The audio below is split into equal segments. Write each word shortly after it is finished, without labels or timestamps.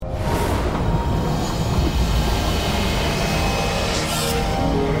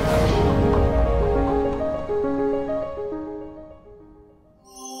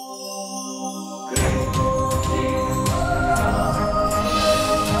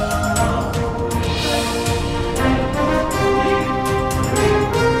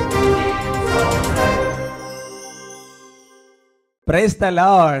Praise the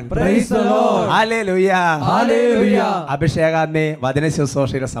Lord. Praise the Lord. Hallelujah. Hallelujah. അഭിഷേകാഗ്നി വചന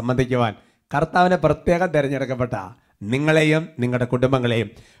ശുശ്രൂഷയിൽ സംബന്ധിക്കുവാൻ കർത്താവിനെ പ്രത്യേകം തിരഞ്ഞെടുക്കപ്പെട്ട നിങ്ങളെയും നിങ്ങളുടെ കുടുംബങ്ങളെയും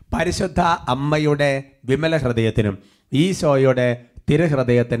പരിശുദ്ധ അമ്മയുടെ വിമല ഹൃദയത്തിനും ഈശോയുടെ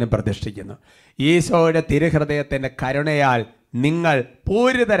തിരുഹൃദയത്തിനും പ്രതിഷ്ഠിക്കുന്നു. ഈശോയുടെ തിരുഹൃദയത്തിന്റെ കരുണയാൽ നിങ്ങൾ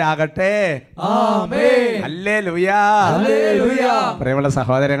പൂരിതരാകട്ടെ. ആമേൻ. ഹല്ലേലൂയ. ഹല്ലേലൂയ. പ്രിയമുള്ള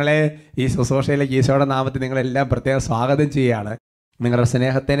സഹോദരങ്ങളെ, ഈ ശുശ്രൂഷയിലേക്ക് ഈശോയുടെ നാമത്തിൽ നിങ്ങളെല്ലാം പ്രത്യേകം സ്വാഗതം ചെയ്യുകയാണ്. നിങ്ങളുടെ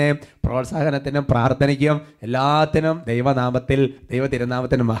സ്നേഹത്തിനും പ്രോത്സാഹനത്തിനും പ്രാർത്ഥനയ്ക്കും എല്ലാത്തിനും ദൈവനാമത്തിൽ ദൈവ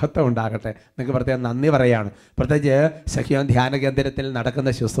തിരുനാമത്തിന് മഹത്വം ഉണ്ടാകട്ടെ. നിങ്ങൾക്ക് പ്രത്യേകം നന്ദി പറയുകയാണ്. പ്രത്യേകിച്ച് സഖ്യോൻ ധ്യാന കേന്ദ്രത്തിൽ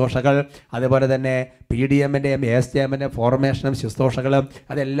നടക്കുന്ന ശുശ്രൂഷകൾ, അതുപോലെ തന്നെ PDMൻ്റെയും ASTMൻ്റെയും ഫോർമേഷനും ശുശ്രൂഷകളും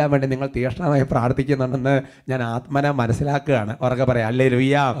അതെല്ലാം വേണ്ടി നിങ്ങൾ തീക്ഷ്ണമായി പ്രാർത്ഥിക്കുന്നുണ്ടെന്ന് ഞാൻ ആത്മന മനസ്സിലാക്കുകയാണ്. ഉറക്കെ പറയാം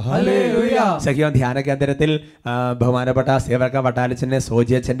ഹല്ലേലൂയ. സഖ്യോൻ ധ്യാന കേന്ദ്രത്തിൽ ബഹുമാനപ്പെട്ട സേവക വട്ടാലച്ചൻ്റെയും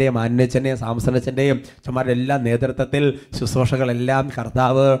സോജിയച്ചൻ്റെയും ആന്യച്ചൻ്റെയും സാംസണച്ചൻ്റെയും ചുമ്മാരുടെ എല്ലാ നേതൃത്വത്തിൽ ശുശ്രൂഷകളെല്ലാം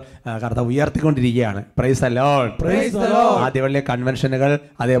കർത്താവ് ഉയർത്തിക്കൊണ്ടിരിക്കുകയാണ്. Praise the Lord. Praise the Lord. ആദ്യവള്ളിയ കൺവെൻഷനുകൾ,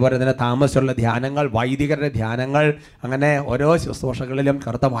 അതേപോലെ തന്നെ താമസിച്ചുള്ള ധ്യാനങ്ങൾ, വൈദികരുടെ ധ്യാനങ്ങൾ, അങ്ങനെ ഓരോ ശുശ്രൂഷകളിലും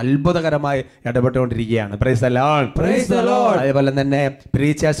കർത്താവ് അത്ഭുതകരമായി ഇടപെട്ടുകൊണ്ടിരിക്കുകയാണ്. Praise the Lord. Praise the Lord. അതേപോലെ തന്നെ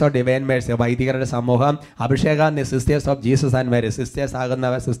പ്രീച്ചേഴ്സ് ഓഫ് ഡിവൈൻ മേഴ്സി, വൈദികരുടെ സമൂഹം, Abhishekagni Sisters of Jesus and Mary, sisters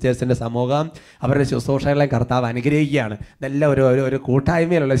ആകുന്ന സിസ്റ്റേഴ്സിന്റെ സമൂഹം, അവരുടെ ശുശ്രൂഷകളെ കർത്താവ് അനുഗ്രഹിക്കുകയാണ്. ഇതെല്ലാം ഒരു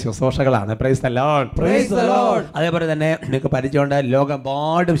കൂട്ടായ്മയിലുള്ള ശുശ്രൂഷകളാണ്. Praise the Lord. Praise the Lord. അതേപോലെ തന്നെ നിങ്ങൾക്ക് പരിചയമുണ്ട്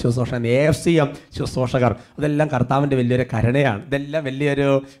ലോകമെമ്പാടും ശുശ്രൂഷ AFCM ശുശ്രൂഷകർ, അതെല്ലാം കർത്താവിൻ്റെ വലിയൊരു കരുണയാണ്. ഇതെല്ലാം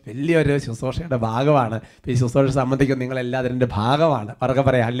വലിയൊരു ശുശ്രൂഷയുടെ ഭാഗമാണ്. ഈ ശുശ്രൂഷ സംബന്ധിക്കുന്ന നിങ്ങളെല്ലാം അതിൻ്റെ ഭാഗമാണ്. അവർക്ക്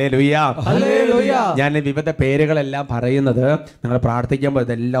പറയാം ഹല്ലേലൂയ. ഞാൻ വിവിധ പേരുകളെല്ലാം പറയുന്നത് നിങ്ങൾ പ്രാർത്ഥിക്കുമ്പോൾ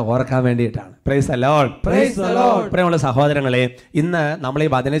ഇതെല്ലാം ഓർക്കാൻ വേണ്ടിയിട്ടാണ്. Price the Lord. Praise the Lord. പ്രിയമുള്ള സഹോദരങ്ങളെ, ഇന്ന് നമ്മൾ ഈ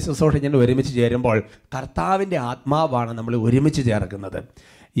വചന ശുശ്രൂഷ ഒരുമിച്ച് ചേരുമ്പോൾ കർത്താവിൻ്റെ ആത്മാവാണ് നമ്മൾ ഒരുമിച്ച് ചേർക്കുന്നത്.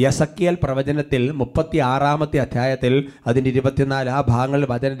 യെസക്കിയേൽ പ്രവചനത്തിൽ 36-ാമത്തെ അധ്യായത്തിൽ അതിൻ്റെ 24 ആ ഭാഗങ്ങളിൽ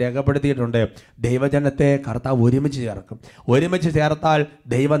വചനം രേഖപ്പെടുത്തിയിട്ടുണ്ട്. ദൈവജനത്തെ കർത്താവ് ഒരുമിച്ച് ചേർക്കും. ഒരുമിച്ച് ചേർത്താൽ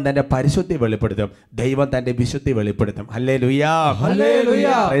ദൈവം തന്റെ പരിശുദ്ധി വെളിപ്പെടുത്തും, ദൈവം തന്റെ വിശുദ്ധി വെളിപ്പെടുത്തും. Hallelujah.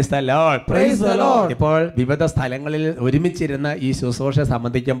 Praise the Lord. Praise the Lord. ഇപ്പോൾ വിവിധ സ്ഥലങ്ങളിൽ ഒരുമിച്ചിരുന്ന് ഈ ശുശ്രൂഷ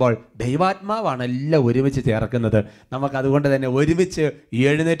സംബന്ധിക്കുമ്പോൾ ദൈവാത്മാവാണ് എല്ലാം ഒരുമിച്ച് ചേർക്കുന്നത്. നമുക്ക് അതുകൊണ്ട് തന്നെ ഒരുമിച്ച്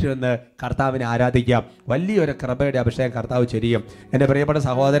എഴുന്നേറ്റ് നിന്ന് കർത്താവിനെ ആരാധിക്കാം. വലിയൊരു കൃപയുടെ അഭിഷേകം കർത്താവ് ചൊരിയും. എൻ്റെ പ്രിയപ്പെട്ട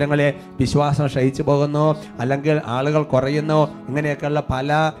സഹോദരങ്ങളെ, വിശ്വാസം ക്ഷയിച്ചു പോകുന്നു, അല്ലെങ്കിൽ ആളുകൾ കുറയുന്നു, ഇങ്ങനെയൊക്കെയുള്ള പല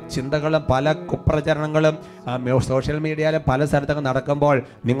ചിന്തകളും പല കുപ്രചരണങ്ങളും സോഷ്യൽ മീഡിയയിലും പല സ്ഥലത്തൊക്കെ നടക്കുമ്പോൾ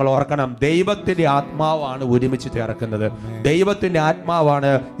നിങ്ങൾ ഓർക്കണം, ദൈവത്തിൻ്റെ ആത്മാവാണ് ഒരുമിച്ച് ചേർക്കുന്നത്. ദൈവത്തിൻ്റെ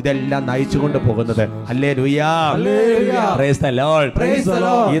ആത്മാവാണ് ഇതെല്ലാം നയിച്ചുകൊണ്ട് പോകുന്നത്. ഹല്ലേലൂയ. Praise the Lord.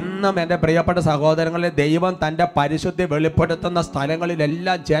 ഇന്നും എൻ്റെ പ്രിയപ്പെട്ട സഹോദരങ്ങളെ, ദൈവം തൻ്റെ പരിശുദ്ധി വെളിപ്പെടുത്തുന്ന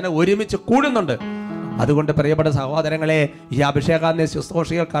സ്ഥലങ്ങളിലെല്ലാം ജനം ഒരുമിച്ച് കൂടുന്നുണ്ട്. അതുകൊണ്ട് പ്രിയപ്പെട്ട സഹോദരങ്ങളെ, ഈ അഭിഷേകാഗ്നി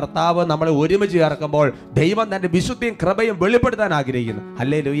ശുശ്രൂഷയിൽ കർത്താവ് നമ്മളെ ഒരുമിച്ച് ചേർക്കുമ്പോൾ ദൈവം തന്റെ വിശുദ്ധിയും കൃപയും വെളിപ്പെടുത്താൻ ആഗ്രഹിക്കുന്നു.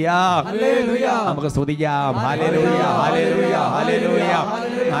 ഹല്ലേലൂയ. നമുക്ക് സ്തുതിക്കാം. ഹല്ലേലൂയ. ഹല്ലേലൂയ. ഹല്ലേലൂയ.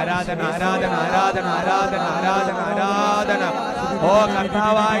 ആരാധന ആരാധന ആരാധന ആരാധന ആരാധന ആരാധന. ഓ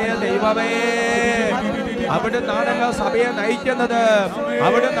കർത്താവായ ദൈവമേ, അവിടുന്നാണല്ലോ സഭയെ നയിക്കുന്നത്,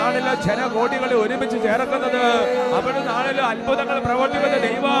 അവിടുന്നാണല്ലോ ജനകോടികളെ ഒരുമിച്ച് ചേർക്കുന്നത്, അവിടുന്നാണല്ലോ അത്ഭുതങ്ങൾ പ്രവർത്തിക്കുന്ന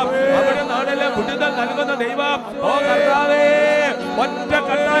ദൈവം, അവിടുന്നാണല്ലോ വിടുതൽ നൽകുന്ന ദൈവം. ഓ കർത്താവേ, ഒറ്റ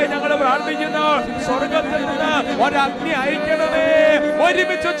കണ്ണായി ഞങ്ങൾ പ്രാർത്ഥിക്കുന്നു, സ്വർഗത്തിൽ നിന്ന് ഒരഗ്നി അയക്കണമേ,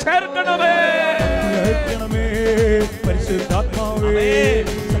 ഒരുമിച്ച് ചേർക്കണമേ. പരിശുദ്ധാത്മാവേ,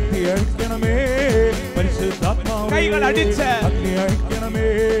 ശക്തി അയക്കണമേ. പരിശുദ്ധാത്മാവേ, കൈകൾ അടിച്ച് അഗ്നി അയക്കണമേ.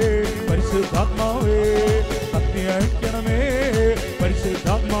 പരിശുദ്ധാത്മാവേ, അഗ്നി അയക്കണമേ.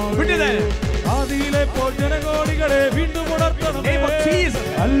 പരിശുദ്ധാത്മാവേ, വിടുതൽ ആദിയിലെ പോൽ ജനകോടികളെ വീണ്ടും ഉണർത്തണമേ.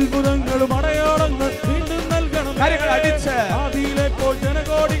 അത്ഭുതങ്ങളും അടയാളങ്ങൾ വീണ്ടും നൽകണമേ. കൈകൾ അടിച്ച് ആദിയിലെ പോൽ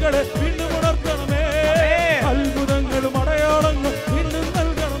ജനകോടികളെ വീണ്ടും ഉണർത്തണമേ. അത്ഭുതങ്ങളും അടയാളങ്ങൾ വീണ്ടും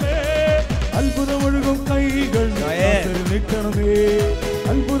നൽകണമേ. അത്ഭുതമൊഴുകും കൈകൾ നീട്ടണമേ.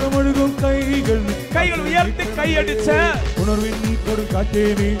 അത്ഭുതമൊഴുകും കൈകൾ ഉയർത്തി കൈയടിച്ച് ഉണർവിൻ കൊടുക്കാറ്റേ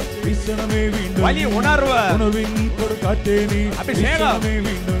നീ വീശണമേ വീണ്ടും. വലിയ ഉണർവ്. ഉണർവിൻ കൊടുക്കാറ്റേ നീ വീശണമേ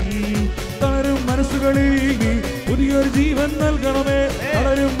വീണ്ടും. തളരും മനസ്സുകളിൽ പുതിയൊരു ജീവൻ നൽകണമേ.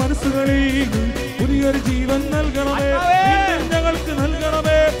 തളരും മനസ്സുകളിൽ പുതിയൊരു ജീവൻ നൽകണമേ. ഞങ്ങൾക്ക്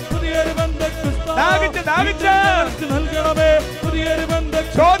നൽകണമേ പുതിയൊരു ബന്ധം. നൽകണമേ പുതിയൊരു ബന്ധം.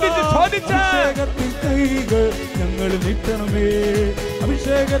 അഭിഷേകത്തിൻ കൈകൾ ഞങ്ങൾ നീട്ടണമേ.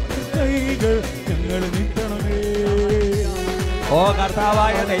 അഭിഷേകത്തിൻ കൈകൾ ഞങ്ങൾ നീട്ടണമേ. ഓ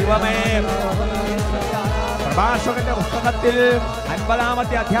കർത്താവായ ദൈവമേ, പ്രഭാഷകന്റെ പുസ്തകത്തിൽ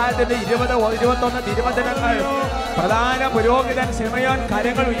 50-ാമത്തെ അധ്യായത്തിന്റെ 20, 21 തിരുവചനങ്ങൾ പ്രധാന പുരോഹിതൻ ശിമയോൻ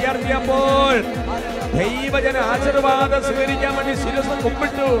കരങ്ങൾ ഉയർത്തിയപ്പോൾ ദൈവജന ആശീർവാദം സ്വീകരിക്കാൻ വേണ്ടി ശിരസ്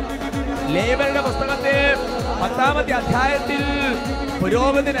കുമ്പിട്ടു. ലേവ്യരുടെ പുസ്തകത്തിൽ 10-ാമത്തെ അധ്യായത്തിൽ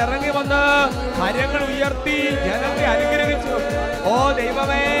പുരോഹിതൻ ഇറങ്ങി വന്ന് കരങ്ങൾ ഉയർത്തി ജനത്തെ അനുഗ്രഹിച്ചു. ഓ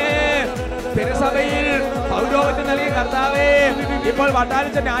ദൈവമേ, തിരുസഭയിൽ പൗരോഹിത്യം നൽകിയ കർത്താവേ, ഇപ്പോൾ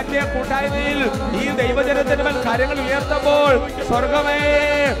വട്ടാരച്ചന്റെ ആത്മീയ കൂട്ടായ്മയിൽ ഈ ദൈവജനത്തിന് മേൽ കരങ്ങൾ ഉയർത്തുമ്പോൾ സ്വർഗമേ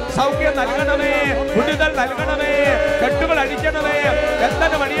സൗഖ്യം നൽകണമേ, വിടുതൽ നൽകണമേ, കെട്ടുകൾ അഴിക്കണമേ,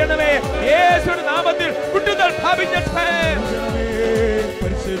 ബന്ധനം അടിയണമേ. യേശുവിന്റെ നാമത്തിൽ വിടുതൽ പ്രാപിക്കട്ടെ.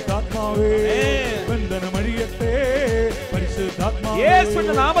 പരിശുദ്ധാത്മാവേ, ബന്ധനമഴിയട്ടെ. പരിശുദ്ധാത്മാവേ,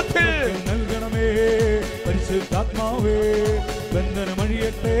 യേശുവിന്റെ നാമത്തിൽ നൽകണമേ. പരിശുദ്ധാത്മാവേ,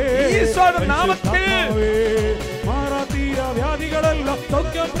 ബന്ധനമഴിയട്ടെ. ഈശോയുടെ നാമത്തിൽ മാറാത്തീര വ്യാധികളെല്ലാം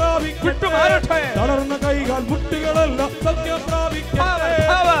സൗഖ്യം പ്രാപിക്കട്ടെ. വിട്ടുമാറട്ടെ. തളർന്ന കൈകാൽ മുട്ടുകളെല്ലാം സൗഖ്യം പ്രാപിക്കട്ടെ.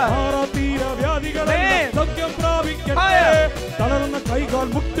 മാറാത്തീര വ്യാധികളെല്ലാം സൗഖ്യം പ്രാപിക്കട്ടെ. തളർന്ന കൈകാൽ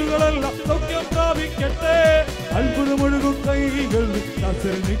മുട്ടുകളെല്ലാം സൗഖ്യം പ്രാപിക്കട്ടെ. അത്ഭുതമൊഴുകും കൈകൾ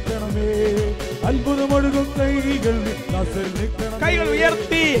ദാസരിൽ നിൽക്കണമേ. അത്ഭുതമൊഴുകും കൈകൾ ദാസരിൽ നിൽക്കണമേ. കൈകൾ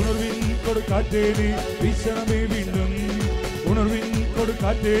ഉയർത്തി ഉണർവിൻ കൊടുക്കാറ്റേ നീ വീശണമേ വീണ്ടും. ഉണർവിൻ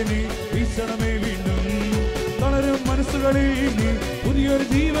കൊടുക്കാറ്റേ നീ വീശണമേ വീണ്ടും. തളരും മനസ്സുകളിൽ നീ പുതിയൊരു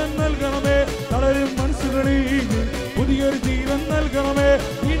ജീവൻ നൽകണമേ. തളരും മനസ്സുകളിൽ നീ പുതിയൊരു ജീവൻ നൽകണമേ.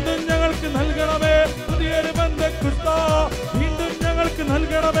 വീണ്ടും ഞങ്ങൾക്ക് നൽകണമേ പുതിയൊരു ബന്ധക്രിസ്ത. വീണ്ടും ഞങ്ങൾക്ക്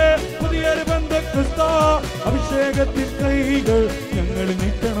നൽകണമേ പുതിയൊരു ബന്ധക്രിസ്ത. അഭിഷേകത്തിൻ കൈകൾ ഞങ്ങൾ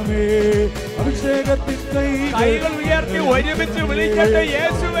നീട്ടണമേ. അഭിഷേകത്തിൻ കൈകൾ ഉയർത്തി ഒരുമിച്ച് വിളിക്കട്ടെ.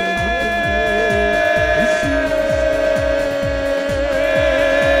 യേശുവേ,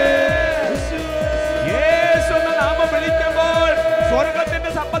 സ്വർഗത്തിന്റെ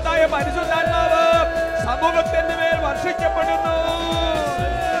സമ്പത്തായ പരിശുദ്ധാത്മാവ് സമൂഹത്തിന്റെ മേൽ വർഷിക്കപ്പെടുന്നു.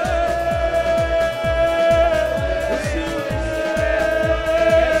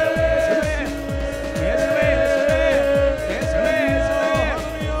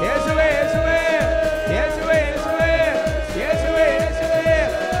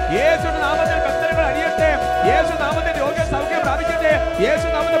 യേശുവിന്റെ നാമത്തിൽ ബന്ധനങ്ങൾ അഴിയട്ടെ. യേശു നാമത്തിൽ രോഗം സൗഖ്യം പ്രാപിക്കട്ടെ. യേശു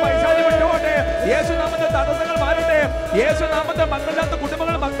നാമത്തിൽ പൈശാചി വിട്ടുപോട്ടെ. യേശു നാമത്തിൽ തടസ്സങ്ങൾ മാറട്ടെ. യേശു നാമത്തിൽ മക്കളില്ലാത്ത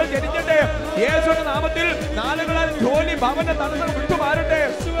കുടുംബങ്ങൾ മക്കൾ ജനിക്കട്ടെ. യേശുവിന്റെ നാമത്തിൽ നാളുകളാൽ ജോലി ഭവന തടസ്സം വിട്ടുമാറട്ടെ.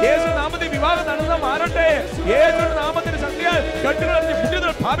 യേശു നാമത്തിൽ വിവാഹ തടസ്സം മാറട്ടെ. യേശുവിന്റെ നാമത്തിൽ സത്യാൽ കെട്ടുകളറിഞ്ഞ്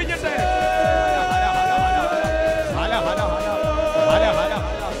പുതിയതൽ ഭാവിക്കട്ടെ.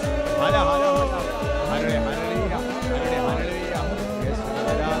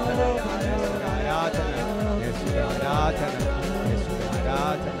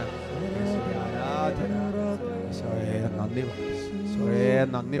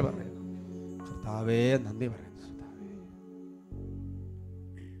 നന്ദി പറയുന്നു കർത്താവേ, നന്ദി പറയുന്നു കർത്താവേ.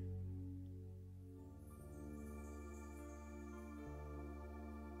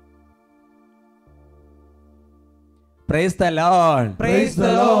 Price the Lord, praise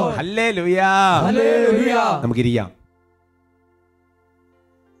the Lord, hallelujah, hallelujah. നമുക്കിരിക്കാം.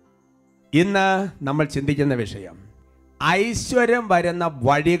 ഇന്ന് നമ്മൾ ചിന്തിക്കുന്ന വിഷയം ഐശ്വര്യം വരുന്ന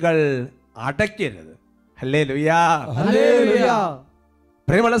വഴികൾ അടയ്ക്കരുത്. Hallelujah, hallelujah.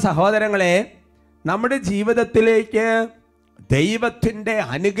 പ്രിയമുള്ള സഹോദരങ്ങളെ, നമ്മുടെ ജീവിതത്തിലേക്ക് ദൈവത്തിൻ്റെ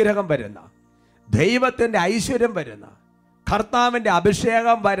അനുഗ്രഹം വരുന്ന, ദൈവത്തിൻ്റെ ഐശ്വര്യം വരുന്ന, കർത്താവിൻ്റെ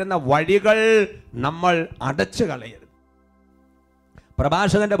അഭിഷേകം വരുന്ന വഴികൾ നമ്മൾ അടച്ചു കളയരുത്.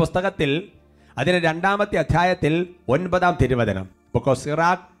 പ്രഭാഷകന്റെ പുസ്തകത്തിൽ അതിന് 2-ാമത്തെ അധ്യായത്തിൽ 9-ാം തിരുവചനം, ബുക്ക് ഓഫ്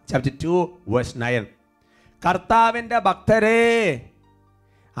സിറാഖ് ചാപ്റ്റർ 2:9, കർത്താവിൻ്റെ ഭക്തരെ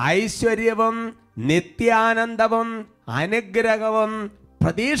ഐശ്വര്യവും നിത്യാനന്ദവും അനുഗ്രഹവും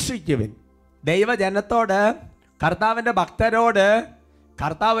പ്രതീക്ഷിക്കുവിൻ. ദൈവജനത്തോട്, കർത്താവിൻ്റെ ഭക്തരോട്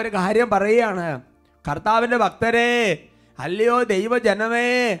കർത്താവ് ഒരു കാര്യം പറയുകയാണ്. കർത്താവിൻ്റെ ഭക്തരെ, അല്ലയോ ദൈവജനമേ,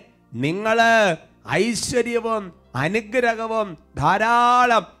 നിങ്ങൾ ഐശ്വര്യവും അനുഗ്രഹവും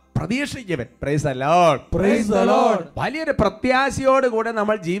ധാരാളം പ്രതീക്ഷിക്കുവിൻ. Praise the Lord, praise the Lord. വലിയൊരു പ്രത്യാശയോടുകൂടെ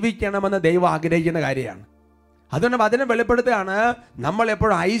നമ്മൾ ജീവിക്കണമെന്ന് ദൈവം ആഗ്രഹിക്കുന്ന കാര്യമാണ്. അതുകൊണ്ട് വചനം വെളിപ്പെടുത്തുകയാണ്, നമ്മൾ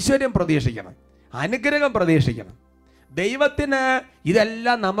എപ്പോഴും ഐശ്വര്യം പ്രതീക്ഷിക്കണം, അനുഗ്രഹം പ്രതീക്ഷിക്കണം. ദൈവത്തിന്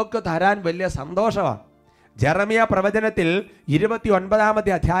ഇതെല്ലാം നമുക്ക് തരാൻ വലിയ സന്തോഷമാണ്. ജെറമിയ പ്രവചനത്തിൽ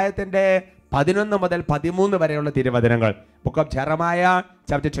 29-ാമത്തെ അധ്യായത്തിൻ്റെ 11 മുതൽ 13 വരെയുള്ള തിരുവചനങ്ങൾ, ബുക്ക് ഓഫ് ജെറമായ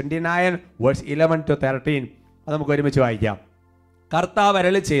ചാപ്റ്റർ 29:11-13, അത് നമുക്ക് ഒരുമിച്ച് വായിക്കാം. കർത്താവ്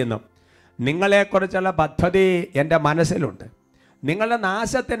അരുളി ചെയ്യുന്നു, നിങ്ങളെക്കുറിച്ചുള്ള പദ്ധതി എൻ്റെ മനസ്സിലുണ്ട്. നിങ്ങളുടെ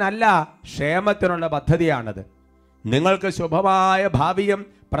നാശത്തിനല്ല, ക്ഷേമത്തിനുള്ള പദ്ധതിയാണത്. നിങ്ങൾക്ക് ശുഭമായ ഭാവിയും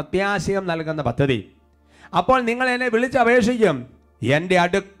പ്രത്യാശയും നൽകുന്ന പദ്ധതി. അപ്പോൾ നിങ്ങൾ എന്നെ വിളിച്ചപേക്ഷിക്കും, എൻ്റെ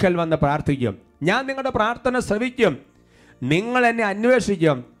അടുക്കൽ വന്ന് പ്രാർത്ഥിക്കും, ഞാൻ നിങ്ങളുടെ പ്രാർത്ഥന ശ്രവിക്കും. നിങ്ങൾ എന്നെ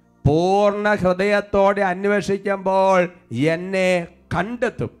അന്വേഷിക്കും, പൂർണ്ണ ഹൃദയത്തോടെ അന്വേഷിക്കുമ്പോൾ എന്നെ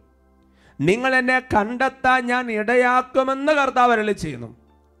കണ്ടെത്തും. നിങ്ങൾ എന്നെ കണ്ടെത്താൻ ഞാൻ ഇടയാക്കുമെന്ന് കർത്താവ് അരുളി ചെയ്യുന്നു.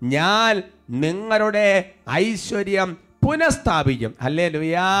 ഞാൻ നിങ്ങളുടെ ഐശ്വര്യം പുനഃസ്ഥാപിക്കും.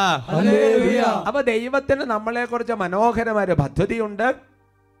 ഹല്ലേലൂയാ. അപ്പൊ ദൈവത്തിന് നമ്മളെ കുറിച്ച് മനോഹരമായ പദ്ധതിയുണ്ട്.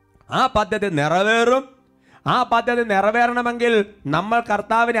 ആ പദ്ധതി നിറവേറും. ആ പദ്ധതി നിറവേറണമെങ്കിൽ നമ്മൾ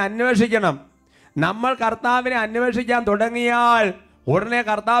കർത്താവിനെ അന്വേഷിക്കണം. നമ്മൾ കർത്താവിനെ അന്വേഷിക്കാൻ തുടങ്ങിയാൽ ഉടനെ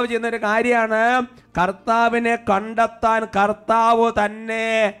കർത്താവ് ചെയ്യുന്നൊരു കാര്യമാണ്, കർത്താവിനെ കണ്ടെത്താൻ കർത്താവ് തന്നെ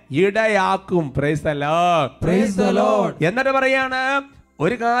ഇടയാക്കും. Praise the Lord. എന്നിട്ട് പറയാണ്,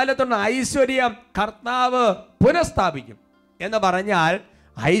 ഒരു കാലത്തുള്ള ഐശ്വര്യം കർത്താവ് പുനഃസ്ഥാപിക്കും എന്ന് പറഞ്ഞാൽ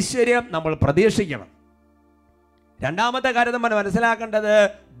ഐശ്വര്യം നമ്മൾ പ്രതീക്ഷിക്കണം. രണ്ടാമത്തെ കാര്യം നമ്മൾ മനസ്സിലാക്കേണ്ടത്,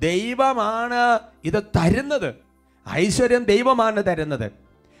 ദൈവമാണ് ഇത് തരുന്നത്. ഐശ്വര്യം ദൈവമാണ് തരുന്നത്.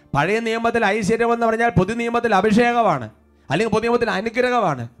 പഴയ നിയമത്തിൽ ഐശ്വര്യം എന്ന് പറഞ്ഞാൽ പുതിയ നിയമത്തിൽ അഭിഷേകമാണ്, അല്ലെങ്കിൽ പുതിയ നിയമത്തിൽ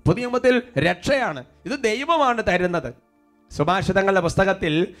അനുഗ്രഹമാണ്, പുതിയ നിയമത്തിൽ രക്ഷയാണ്. ഇത് ദൈവമാണ് തരുന്നത്. സുഭാഷിതങ്ങളുടെ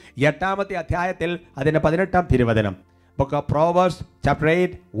പുസ്തകത്തിൽ 8-ാമത്തെ അധ്യായത്തിൽ അതിൻ്റെ 18-ാം തിരുവചനം, book of Proverbs chapter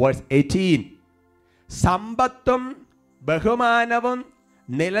 8 verse 18, സമ്പത്തും ബഹുമാനവും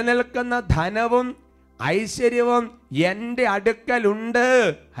നിലനിൽക്കുന്ന ധനവും ഐശ്വര്യവും എൻ്റെ അടുക്കലുണ്ട്.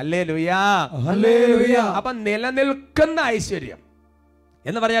 ഹല്ലേലൂയാ. അപ്പൊ നിലനിൽക്കുന്ന ഐശ്വര്യം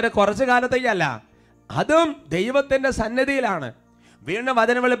എന്ന് പറഞ്ഞാൽ കുറച്ചു കാലത്തേക്കല്ല, അതും ദൈവത്തിന്റെ സന്നിധിയിലാണ്. വീണ്ടും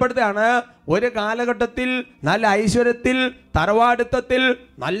വചനം വെളിപ്പെടുത്തുകയാണ്, ഒരു കാലഘട്ടത്തിൽ നല്ല ഐശ്വര്യത്തിൽ തറവാടിത്തത്തിൽ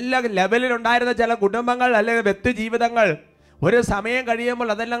നല്ല ലെവലിൽ ഉണ്ടായിരുന്ന ചില കുടുംബങ്ങൾ അല്ലെങ്കിൽ വ്യക്തി ജീവിതങ്ങൾ ഒരു സമയം കഴിയുമ്പോൾ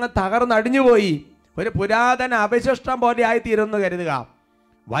അതെല്ലാം അങ്ങ് തകർന്നടിഞ്ഞുപോയി, ഒരു പുരാതന അവശിഷ്ടം പോലെ ആയിത്തീരുന്നു കരുതുക.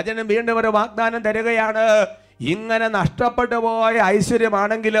 വചനം വീണ്ടും ഒരു വാഗ്ദാനം തരികയാണ്, ഇങ്ങനെ നഷ്ടപ്പെട്ടു പോയ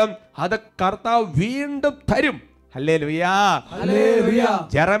ഐശ്വര്യമാണെങ്കിലും അത് കർത്താവ് വീണ്ടും തരും. ഹല്ലേലൂയാ.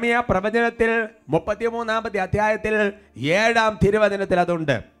 ജെറമിയ പ്രവചനത്തിൽ 33-ാമത്തെ അധ്യായത്തിൽ 7-ാം തിരുവചനത്തിൽ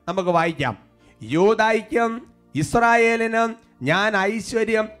അതുണ്ട്. നമുക്ക് വായിക്കാം. യൂദായ്ക്കും ഇസ്രായേലിനും ഞാൻ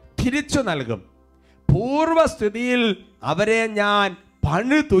ഐശ്വര്യം തിരിച്ചു നൽകും, പൂർവസ്ഥിതിയിൽ അവരെ ഞാൻ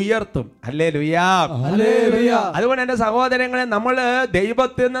പണിതുയർത്തും. ഹല്ലേലൂയാ. അതുകൊണ്ട് എൻ്റെ സഹോദരങ്ങളെ, നമ്മൾ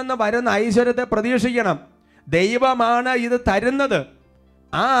ദൈവത്തിൽ നിന്ന് വരുന്ന ഐശ്വര്യത്തെ പ്രതീക്ഷിക്കണം. ദൈവമാണ് ഇത് തരുന്നത്.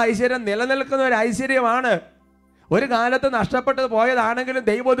 ആ ഐശ്വര്യം നിലനിൽക്കുന്ന ഒരു ഐശ്വര്യമാണ്. ഒരു കാലത്ത് നഷ്ടപ്പെട്ടു പോയതാണെങ്കിലും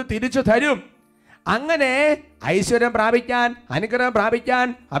ദൈവം അത് തിരിച്ചു തരും. അങ്ങനെ ഐശ്വര്യം പ്രാപിക്കാൻ, അനുഗ്രഹം പ്രാപിക്കാൻ,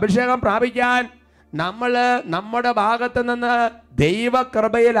 അഭിഷേകം പ്രാപിക്കാൻ നമ്മൾ നമ്മുടെ ഭാഗത്ത് നിന്ന്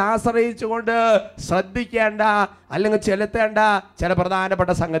ദൈവകൃപയിൽ ആശ്രയിച്ചുകൊണ്ട് ശ്രദ്ധിക്കേണ്ട അല്ലെങ്കിൽ ചെലുത്തേണ്ട ചില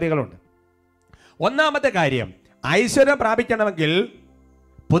പ്രധാനപ്പെട്ട സംഗതികളുണ്ട്. ഒന്നാമത്തെ കാര്യം, ഐശ്വര്യം പ്രാപിക്കണമെങ്കിൽ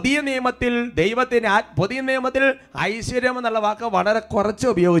പുതിയ നിയമത്തിൽ പുതിയ നിയമത്തിൽ ഐശ്വര്യം എന്നുള്ള വാക്ക് വളരെ കുറച്ച്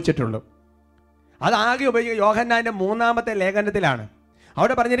ഉപയോഗിച്ചിട്ടുള്ളൂ. അതാകെ ഉപയോഗിക്കുക യോഹന്നാന്റെ 3-ാമത്തെ ലേഖനത്തിലാണ്.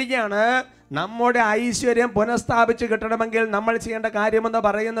 അവിടെ പറഞ്ഞിരിക്കുകയാണ്, നമ്മുടെ ഐശ്വര്യം പുനഃസ്ഥാപിച്ച് കിട്ടണമെങ്കിൽ നമ്മൾ ചെയ്യേണ്ട കാര്യമെന്ന്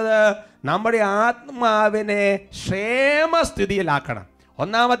പറയുന്നത് നമ്മുടെ ആത്മാവിനെ ക്ഷേമസ്ഥിതിയിലാക്കണം.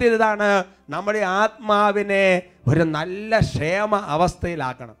 ഒന്നാമത്തേത് ഇതാണ്, നമ്മുടെ ആത്മാവിനെ ഒരു നല്ല ക്ഷേമ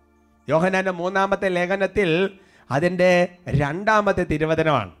അവസ്ഥയിലാക്കണം. യോഹന്നാന്റെ 3-ാമത്തെ ലേഖനത്തിൽ അതിൻ്റെ 2-ാമത്തെ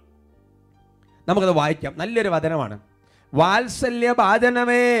തിരുവചനമാണ്. നമുക്കത് വായിക്കാം. നല്ലൊരു വചനമാണ്.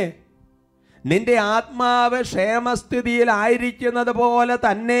 വാത്സല്യഭാജനമേ, നിന്റെ ആത്മാവ് ക്ഷേമസ്ഥിതിയിലായിരിക്കുന്നത് പോലെ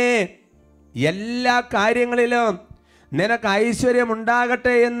തന്നെ എല്ലാ കാര്യങ്ങളിലും നിനക്ക്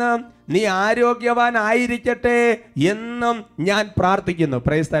ഐശ്വര്യമുണ്ടാകട്ടെ എന്നും നീ ആരോഗ്യവാനായിരിക്കട്ടെ എന്നും ഞാൻ പ്രാർത്ഥിക്കുന്നു.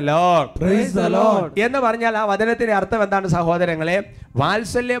 Praise the Lord. എന്ന് പറഞ്ഞാൽ ആ വചനത്തിന്റെ അർത്ഥം എന്താണ് സഹോദരങ്ങളെ?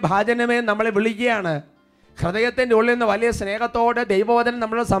 വാത്സല്യ ഭാജനമേ നമ്മളെ വിളിക്കുകയാണ്. ഹൃദയത്തിന്റെ ഉള്ളിൽ നിന്ന് വലിയ സ്നേഹത്തോടെ ദൈവവചനം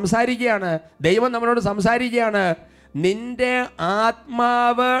നമ്മളോട് സംസാരിക്കുകയാണ്. ദൈവം നമ്മളോട് സംസാരിക്കുകയാണ്, നിന്റെ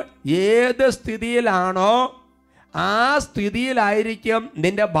ആത്മാവ് ഏത് സ്ഥിതിയിലാണോ ആ സ്ഥിതിയിലായിരിക്കും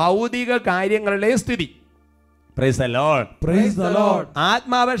നിന്റെ ഭൗതിക കാര്യങ്ങളുടെ സ്ഥിതി. Praise the Lord.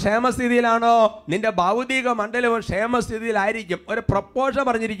 ആത്മാവ് ക്ഷേമസ്ഥിതിയിലാണോ നിന്റെ ഭൗതിക മണ്ഡലവും ക്ഷേമസ്ഥിതിയിലായിരിക്കും. ഒരു പ്രപ്പോഷൻ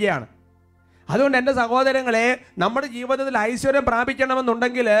പറഞ്ഞിരിക്കുകയാണ്. അതുകൊണ്ട് എൻ്റെ സഹോദരങ്ങളെ, നമ്മുടെ ജീവിതത്തിൽ ഐശ്വര്യം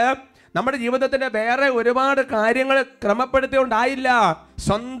പ്രാപിക്കണമെന്നുണ്ടെങ്കിൽ നമ്മുടെ ജീവിതത്തിൻ്റെ വേറെ ഒരുപാട് കാര്യങ്ങൾ ക്രമപ്പെടുത്തിയുണ്ടായില്ല.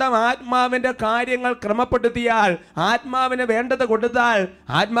 സ്വന്തം ആത്മാവിൻ്റെ കാര്യങ്ങൾ ക്രമപ്പെടുത്തിയാൽ, ആത്മാവിന് വേണ്ടത് കൊടുത്താൽ,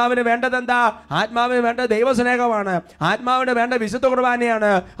 ആത്മാവിന് വേണ്ടത് എന്താ? ആത്മാവിന് വേണ്ടത് ദൈവസ്നേഹമാണ്, ആത്മാവിന് വേണ്ട വിശുദ്ധ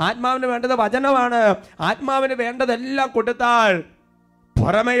കുർബാനയാണ്, ആത്മാവിന് വേണ്ടത് വചനമാണ്. ആത്മാവിന് വേണ്ടതെല്ലാം കൊടുത്താൽ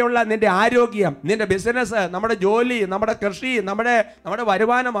പുറമേയുള്ള നിന്റെ ആരോഗ്യം, നിന്റെ ബിസിനസ്, നമ്മുടെ ജോലി, നമ്മുടെ കൃഷി, നമ്മുടെ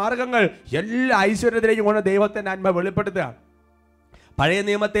വരുമാന മാർഗങ്ങൾ എല്ലാ ഐശ്വര്യത്തിലേക്കും കൊണ്ട് ദൈവത്തിൻ്റെ ആത്മ വെളിപ്പെടുത്തുക. പഴയ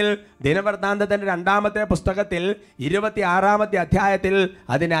നിയമത്തിൽ ദിനവൃത്താന്തത്തിൻ്റെ 2-ാമത്തെ പുസ്തകത്തിൽ 26-ാമത്തെ അധ്യായത്തിൽ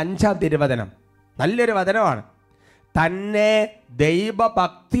അതിൻ്റെ 5-ാം തിരുവചനം നല്ലൊരു വചനമാണ്. തന്നെ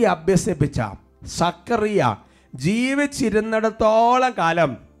ദൈവഭക്തി അഭ്യസിപ്പിച്ച സക്കറിയ ജീവിച്ചിരുന്നിടത്തോളം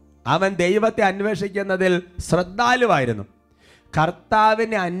കാലം അവൻ ദൈവത്തെ അന്വേഷിക്കുന്നതിൽ ശ്രദ്ധാലുവായിരുന്നു.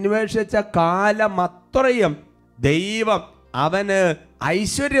 കർത്താവിനെ അന്വേഷിച്ച കാലം അത്രയും ദൈവം അവന്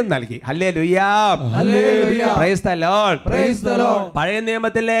ഐശ്വര്യം നൽകി. Hallelujah. Hallelujah. Praise the Lord. Praise the Lord. പഴയ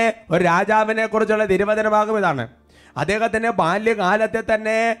നിയമത്തിലെ ഒരു രാജാവിനെ കുറിച്ചുള്ള തിരുവചനഭാഗം ഇതാണ്. അദ്ദേഹത്തിന്റെ ബാല്യകാലത്തെ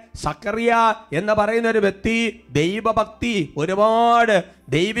തന്നെ സക്കറിയ എന്ന് പറയുന്ന ഒരു വ്യക്തി ദൈവഭക്തി, ഒരുപാട്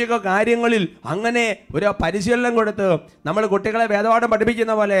ദൈവിക കാര്യങ്ങളിൽ അങ്ങനെ ഒരു പരിശീലനം കൊടുത്ത്, നമ്മൾ കുട്ടികളെ വേദപാഠം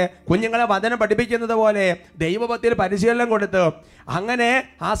പഠിപ്പിക്കുന്ന പോലെ, കുഞ്ഞുങ്ങളെ വചനം പഠിപ്പിക്കുന്നത് പോലെ ദൈവഭക്തിയിൽ പരിശീലനം കൊടുത്ത് അങ്ങനെ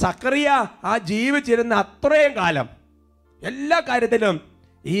ആ സക്കറിയ ആ ജീവിച്ചിരുന്ന അത്രയും കാലം എല്ലാ കാര്യത്തിലും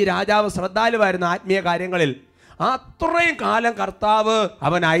ഈ രാജാവ് ശ്രദ്ധാലുവായിരുന്നു ആത്മീയ കാര്യങ്ങളിൽ. അത്രയും കാലം കർത്താവ്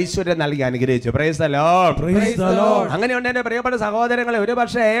അവൻ ഐശ്വര്യം നൽകി അനുഗ്രഹിച്ചു. Price the Lord. Praise the Lord. അങ്ങനെയുണ്ട് എൻ്റെ പ്രിയപ്പെട്ട സഹോദരങ്ങളെ. ഒരു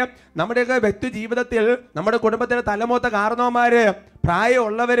പക്ഷേ നമ്മുടെയൊക്കെ വ്യക്തി ജീവിതത്തിൽ നമ്മുടെ കുടുംബത്തിലെ തലമൂത്ത കാരണവന്മാര്,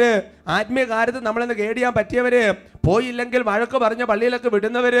 പ്രായമുള്ളവര്, ആത്മീയ കാര്യത്തിൽ നമ്മളിന്ന് ഗൈഡ് ചെയ്യാൻ പറ്റിയവര്, പോയില്ലെങ്കിൽ വഴക്ക് പറഞ്ഞ് പള്ളിയിലൊക്കെ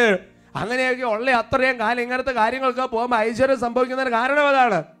വിടുന്നവര്, അങ്ങനെയൊക്കെ ഉള്ള അത്രയും കാലം ഇങ്ങനത്തെ കാര്യങ്ങളൊക്കെ പോകുമ്പോൾ ഐശ്വര്യം സംഭവിക്കുന്നതിന് കാരണം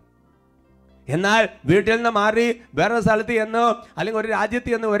അതാണ്. എന്നാൽ വീട്ടിൽ നിന്ന് മാറി വേറൊരു സ്ഥലത്ത് ചെന്നോ, അല്ലെങ്കിൽ ഒരു രാജ്യത്ത്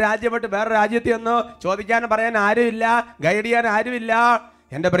ചെന്ന്, ഒരു രാജ്യം വിട്ട് വേറെ രാജ്യത്ത് ചെന്നോ ചോദിക്കാൻ പറയാൻ ആരുമില്ല, ഗൈഡ് ചെയ്യാൻ ആരുമില്ല.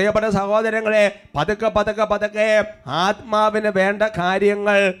 എൻ്റെ പ്രിയപ്പെട്ട സഹോദരങ്ങളെ, പതുക്കെ പതുക്കെ പതുക്കെ ആത്മാവിന് വേണ്ട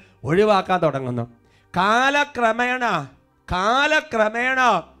കാര്യങ്ങൾ ഒഴിവാക്കാൻ തുടങ്ങുന്നു. കാലക്രമേണ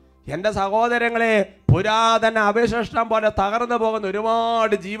എൻ്റെ സഹോദരങ്ങളെ, പുരാതന അവശിഷ്ടം പോലെ തകർന്നു പോകുന്ന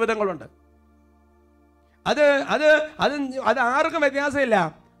ഒരുപാട് ജീവിതങ്ങളുണ്ട്. അത് അത് അത് അത് ആർക്കും വ്യത്യാസമില്ല.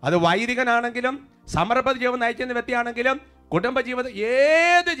 അത് വൈദികനാണെങ്കിലും സമർപ്പ ജീവൻ നയിക്കുന്ന വ്യക്തിയാണെങ്കിലും കുടുംബജീവിതം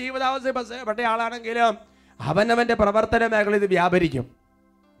ഏത് ജീവിതാവസ്ഥപ്പെട്ട ആളാണെങ്കിലും അവനവൻ്റെ പ്രവർത്തന മേഖല ഇത് വ്യാപരിക്കും.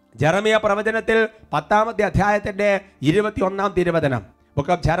 ജെറമിയ പ്രവചനത്തിൽ 10-ാമത്തെ അധ്യായത്തിൻ്റെ 21-ാം തിരുവചനം,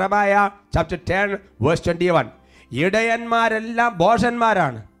 book of Jeremiah chapter 10 verse 21. ഇടയന്മാരെല്ലാം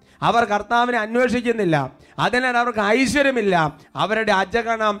ഭോഷന്മാരാണ്, അവർ കർത്താവിനെ അന്വേഷിക്കുന്നില്ല, അതിനാൽ അവർക്ക് ഐശ്വര്യമില്ല, അവരുടെ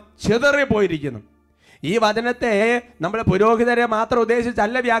അജഗണം ചിതറിപ്പോയിരിക്കുന്നു. ഈ വചനത്തെ നമ്മൾ പുരോഹിതരെ മാത്രം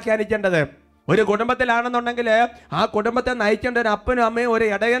ഉദ്ദേശിച്ചല്ല വ്യാഖ്യാനിക്കേണ്ടത്. ഒരു കുടുംബത്തിലാണെന്നുണ്ടെങ്കിൽ ആ കുടുംബത്തെ നയിക്കേണ്ട ഒരു അപ്പനും അമ്മയും ഒരു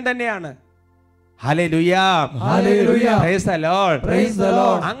ഇടയൻ തന്നെയാണ്. Hallelujah. Hallelujah. Praise the Lord. Praise the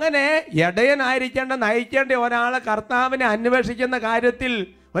Lord. അങ്ങനെ ഇടയനായിരിക്കേണ്ട, നയിക്കേണ്ട ഒരാളെ കർത്താവിനെ അന്വേഷിക്കുന്ന കാര്യത്തിൽ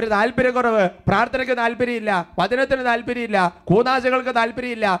ഒരു താല്പര്യക്കുറവ്, പ്രാർത്ഥനയ്ക്ക് താല്പര്യമില്ല, വചനത്തിന് താല്പര്യമില്ല, കൂതാശകൾക്ക്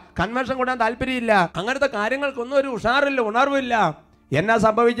താല്പര്യമില്ല, കൺവെൻഷൻ കൂടാൻ താല്പര്യമില്ല, അങ്ങനത്തെ കാര്യങ്ങൾക്കൊന്നും ഒരു ഉഷാറില്ല, ഉണർവില്ല. എന്നാ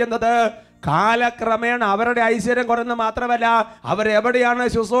സംഭവിക്കുന്നത്? കാലക്രമേണ അവരുടെ ഐശ്വര്യം കുറഞ്ഞു മാത്രമല്ല, അവരെവിടെയാണ്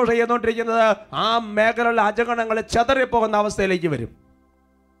ശുശ്രൂഷ ചെയ്തുകൊണ്ടിരിക്കുന്നത് ആ മേഖലയിലുള്ള അജഗണങ്ങൾ ചെതറിപ്പോകുന്ന അവസ്ഥയിലേക്ക് വരും.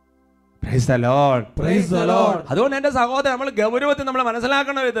 Price the Lord. Praise the Lord. അതുകൊണ്ട് എൻ്റെ സഹോദരൻ, നമ്മൾ ഗൗരവത്തിൽ നമ്മൾ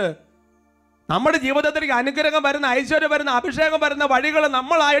മനസ്സിലാക്കണം, ഇത് നമ്മുടെ ജീവിതത്തിലേക്ക് അനുഗ്രഹം വരുന്ന, ഐശ്വര്യം വരുന്ന, അഭിഷേകം വരുന്ന വഴികൾ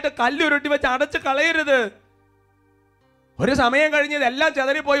നമ്മളായിട്ട് കല്ലുരുട്ടി വെച്ച് അടച്ച് കളയരുത്. ഒരു സമയം കഴിഞ്ഞ് ഇതെല്ലാം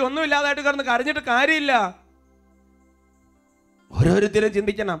ചെതറിപ്പോയി ഒന്നുമില്ലാതായിട്ട് കിടന്ന് കരഞ്ഞിട്ട് കാര്യമില്ല. ഓരോരുത്തരും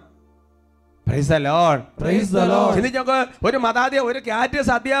ചിന്തിക്കണം. Price the Lord. Praise the Lord. ചിന്തിച്ചോക്ക്, ഒരു ഒരു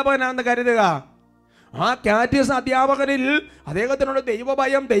കാറ്റസ് അധ്യാപകനാണെന്ന് കരുതുക. ആ കാറ്റസ് അധ്യാപകനിൽ അദ്ദേഹത്തിനുള്ള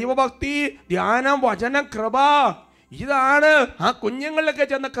ദൈവഭയം, ദൈവഭക്തി, ധ്യാനം, വചനം, കൃപ, ഇതാണ് ആ കുഞ്ഞുങ്ങളിലൊക്കെ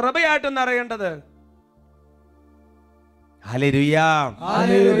ചെന്ന കൃപയായിട്ടെന്ന് അറിയേണ്ടത്. ഹല്ലേലൂയ.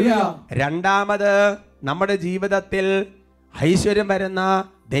 ഹല്ലേലൂയ. രണ്ടാമത്, നമ്മുടെ ജീവിതത്തിൽ ഐശ്വര്യം വരുന്ന,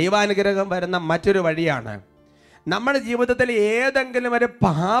 ദൈവാനുഗ്രഹം വരുന്ന മറ്റൊരു വഴിയാണ്, നമ്മുടെ ജീവിതത്തിൽ ഏതെങ്കിലും ഒരു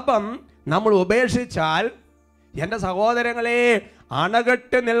പാപം നമ്മൾ ഉപേക്ഷിച്ചാൽ, എൻ്റെ സഹോദരങ്ങളെ,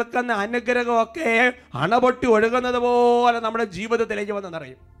 അണകെട്ട് നിൽക്കുന്ന അനുഗ്രഹമൊക്കെ അണപൊട്ടി ഒഴുകുന്നത് പോലെ നമ്മുടെ ജീവിതത്തിലേക്ക് വന്ന്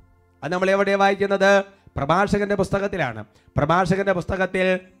നിറയും. അത് നമ്മൾ എവിടെയാണ് വായിക്കുന്നത്? പ്രഭാഷകന്റെ പുസ്തകത്തിലാണ്. പ്രഭാഷകന്റെ പുസ്തകത്തിൽ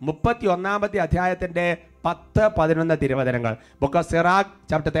 31-ാമത്തെ അധ്യായത്തിൻ്റെ 10-11 തിരുവചനങ്ങൾ, book of Sirach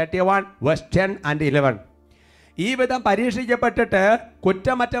chapter 31 verse 10 and 11. ഈ വിധം പരീക്ഷിക്കപ്പെട്ടിട്ട്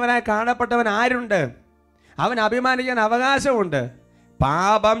കുറ്റമറ്റവനായി കാണപ്പെട്ടവൻ ആരുണ്ട്? അവൻ അഭിമാനിക്കാൻ അവകാശമുണ്ട്.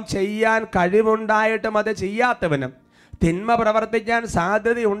 പാപം ചെയ്യാൻ കഴിവുണ്ടായിട്ടും അത് ചെയ്യാത്തവനും, തിന്മ പ്രവർത്തിക്കാൻ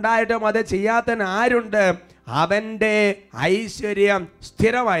സാധ്യതയുണ്ടായിട്ടും അത് ചെയ്യാത്തവൻ ആരുണ്ട്? അവന്റെ ഐശ്വര്യം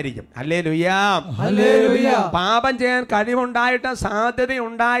സ്ഥിരമായിരിക്കും. ഹല്ലേലൂയ. ഹല്ലേലൂയ. പാപം ചെയ്യാൻ കഴിവുണ്ടായിട്ടും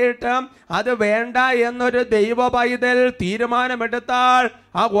സാധ്യതയുണ്ടായിട്ടും അത് വേണ്ട എന്നൊരു ദൈവ പൈതൽ തീരുമാനമെടുത്താൽ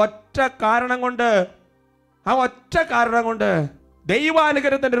ആ ഒറ്റ കാരണം കൊണ്ട്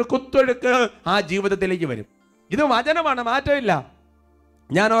ദൈവാനുഗ്രഹത്തിന്റെ ഒരു കുത്തൊഴുക്ക് ആ ജീവിതത്തിലേക്ക് വരും. ഇത് വചനമാണ്, മാറ്റമില്ല.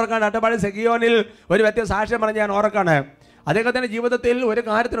 ഞാൻ ഓർക്കാണ്, അട്ടപ്പാടി സെഗിയോനിൽ ഒരു വ്യക്തി സാക്ഷ്യം പറഞ്ഞ് ഞാൻ ഓർക്കാണ്. അദ്ദേഹത്തിൻ്റെ ജീവിതത്തിൽ ഒരു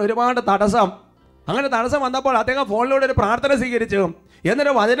കാര്യത്തിന് ഒരുപാട് തടസ്സം. അങ്ങനെ തടസ്സം വന്നപ്പോൾ അദ്ദേഹം ഫോണിലൂടെ ഒരു പ്രാർത്ഥന സ്വീകരിച്ചു.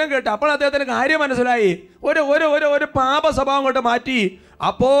 എന്നൊരു വചനം കേട്ട് അപ്പോൾ അദ്ദേഹത്തിന് കാര്യം മനസ്സിലായി. ഒരു ഒരു ഒരു ഒരു പാപ സ്വഭാവം കൊണ്ട് മാറ്റി.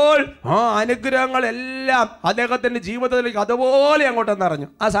 അപ്പോൾ ആ അനുഗ്രഹങ്ങളെല്ലാം അദ്ദേഹത്തിൻ്റെ ജീവിതത്തിലേക്ക് അതുപോലെ അങ്ങോട്ട് നിറഞ്ഞു.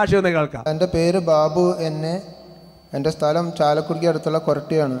 ആ സാക്ഷ്യം ഒന്ന് കേൾക്കാം. എൻ്റെ പേര് ബാബു. എൻ്റെ സ്ഥലം ചാലക്കുടിക്ക് അടുത്തുള്ള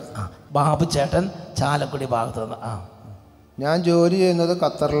കൊരട്ടിയാണ്. ബാബു ചേട്ടൻ ചാലക്കുടി ഭാഗത്ത് നിന്ന്. ഞാൻ ജോലി ചെയ്യുന്നത്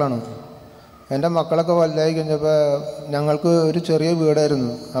ഖത്തറിലാണ്. എൻ്റെ മക്കളൊക്കെ വലുതായി കഴിഞ്ഞപ്പോൾ ഞങ്ങൾക്ക് ഒരു ചെറിയ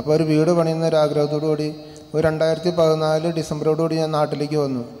വീടായിരുന്നു. അപ്പോൾ ഒരു വീട് പണിയുന്ന ഒരു ആഗ്രഹത്തോടു കൂടി ഒരു 2014 ഡിസംബറോടുകൂടി ഞാൻ നാട്ടിലേക്ക്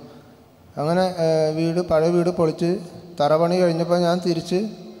വന്നു. അങ്ങനെ പഴയ വീട് പൊളിച്ച് തറപണി കഴിഞ്ഞപ്പോൾ ഞാൻ തിരിച്ച്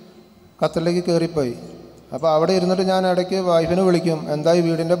ഖത്തറിലേക്ക് കയറിപ്പോയി. അപ്പോൾ അവിടെ ഇരുന്നിട്ട് ഞാൻ ഇടയ്ക്ക് വൈഫിനെ വിളിക്കും, എന്താ ഈ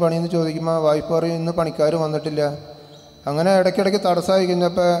വീടിൻ്റെ പണിയെന്ന് ചോദിക്കുമ്പോൾ വൈഫ് പറയും ഇന്ന് പണിക്കാർ വന്നിട്ടില്ല. അങ്ങനെ ഇടയ്ക്കിടയ്ക്ക് തടസ്സമായി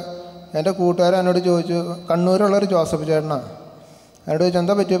കഴിഞ്ഞപ്പോൾ എൻ്റെ കൂട്ടുകാരൻ എന്നോട് ചോദിച്ചു, കണ്ണൂരുള്ളൊരു ജോസഫ് ചേട്ടനാണ്, എന്നോട് ചോദിച്ചു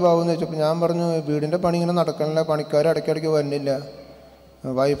എന്താ പറ്റിയ പാവെന്ന് ചോദിച്ചപ്പോൾ ഞാൻ പറഞ്ഞു വീടിൻ്റെ പണി ഇങ്ങനെ നടക്കണില്ല, പണിക്കാർ ഇടയ്ക്കിടയ്ക്ക് വരുന്നില്ല,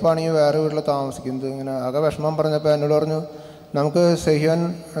 വൈഫാണെങ്കിൽ വേറെ വീട്ടിൽ താമസിക്കുന്നത്, ഇങ്ങനെ ആകെ വിഷമം പറഞ്ഞപ്പോൾ എന്നോട് പറഞ്ഞു നമുക്ക് സെഹിയോൻ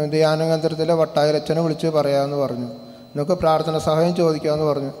ധ്യാന കേന്ദ്രത്തിലെ വട്ടായിരച്ചനെ വിളിച്ച് പറയാമെന്ന് പറഞ്ഞു, നമുക്ക് പ്രാർത്ഥന സഹായം ചോദിക്കാമെന്ന്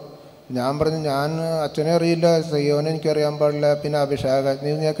പറഞ്ഞു. ഞാൻ പറഞ്ഞു ഞാൻ അച്ഛനെ അറിയില്ല, സെഹിയോനെ എനിക്കറിയാൻ പാടില്ല, പിന്നെ അഭിഷേകാഗ്നി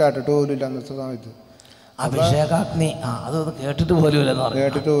ഞാൻ കേട്ടിട്ട് പോലുമില്ല അന്നത്തെ സമയത്ത്. അഭിഷേകാഗ്നി അതൊന്നും കേട്ടിട്ട്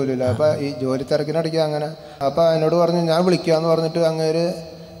പോലുമില്ല. അപ്പം ഈ ജോലി തിരക്കിനടിക്കുക അങ്ങനെ. അപ്പം എന്നോട് പറഞ്ഞു ഞാൻ വിളിക്കാമെന്ന് പറഞ്ഞിട്ട് അങ്ങേര്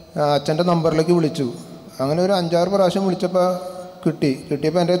അച്ഛൻ്റെ നമ്പറിലേക്ക് വിളിച്ചു. അങ്ങനെ ഒരു 5-6 പ്രാവശ്യം വിളിച്ചപ്പോൾ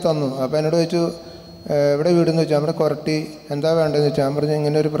കിട്ടിയപ്പോൾ എൻ്റെ തന്നു. അപ്പോൾ എന്നോട് ചോദിച്ചു എവിടെ വീടെന്ന് ചോദിച്ചാൽ നമ്മുടെ കൊരട്ടി, എന്താ വേണ്ടതെന്ന് ചോദിച്ചാൽ ഞാൻ പറഞ്ഞു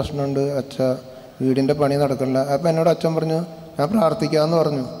ഇങ്ങനെ ഒരു പ്രശ്നമുണ്ട് അച്ഛ, വീടിൻ്റെ പണി നടക്കില്ല. അപ്പോൾ എന്നോട് അച്ഛൻ പറഞ്ഞു ഞാൻ പ്രാർത്ഥിക്കാമെന്ന്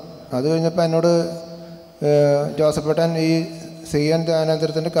പറഞ്ഞു. അത് കഴിഞ്ഞപ്പോൾ എന്നോട് ജോസഫേട്ടൻ ഈ സെഹിയോൻ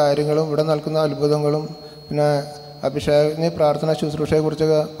ധ്യാനേന്ദ്രത്തിൻ്റെ കാര്യങ്ങളും ഇവിടെ നടക്കുന്ന അത്ഭുതങ്ങളും പിന്നെ അഭിഷേകിന് പ്രാർത്ഥന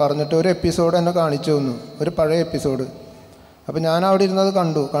ശുശ്രൂഷയെക്കുറിച്ചൊക്കെ പറഞ്ഞിട്ട് ഒരു എപ്പിസോഡ് എന്നെ കാണിച്ചു തന്നു, ഒരു പഴയ എപ്പിസോഡ്. അപ്പോൾ ഞാൻ അവിടെ ഇരുന്നത്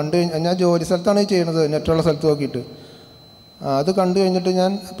കണ്ടു ഞാൻ ജോലി സ്ഥലത്താണ് ഈ ചെയ്യുന്നത്, നെറ്റുള്ള സ്ഥലത്ത് നോക്കിയിട്ട്. അത് കണ്ടു കഴിഞ്ഞിട്ട്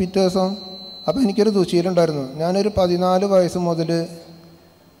ഞാൻ പിറ്റേ ദിവസം, അപ്പോൾ എനിക്കൊരു ദുശീലുണ്ടായിരുന്നു, ഞാനൊരു 14 വയസ്സ് മുതൽ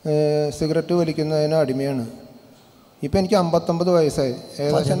സിഗരറ്റ് വലിക്കുന്നതിന് അടിമയാണ്. ഇപ്പം എനിക്ക് 59 വയസ്സായി.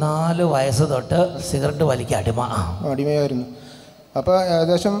 ഏകദേശം 14 വയസ്സ് തൊട്ട് സിഗരറ്റ് വലിക്കാൻ അടിമയായിരുന്നു. അപ്പോൾ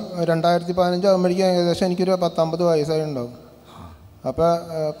ഏകദേശം 2015 ആകുമ്പോഴേക്കും ഏകദേശം എനിക്കൊരു 10-50 വയസ്സായി ഉണ്ടാവും. അപ്പോൾ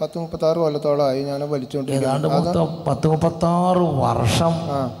 10-36 കൊല്ലത്തോളമായി ഞാൻ വലിച്ചുകൊണ്ടിരിക്കുകയാണ്. 10-36 വർഷം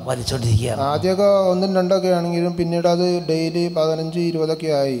വലിച്ചോണ്ടിരിക്കുകയാണ്. ആദ്യമൊക്കെ 1-2 ആണെങ്കിലും പിന്നീട് അത് ഡെയിലി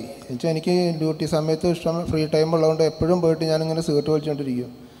 15-20 ആയി. എന്നുവെച്ചാൽ എനിക്ക് ഡ്യൂട്ടി സമയത്ത് ഇഷ്ടം ഫ്രീ ടൈം ഉള്ളതുകൊണ്ട് എപ്പോഴും പോയിട്ട് ഞാനിങ്ങനെ സിഗരറ്റ്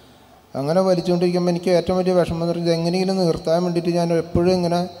വലിച്ചുകൊണ്ടിരിക്കും. അങ്ങനെ വലിച്ചുകൊണ്ടിരിക്കുമ്പോൾ എനിക്ക് ഏറ്റവും വലിയ വിഷമം എന്ന് പറഞ്ഞാൽ എങ്ങനെയെങ്കിലും നിർത്താൻ വേണ്ടിയിട്ട് ഞാൻ എപ്പോഴും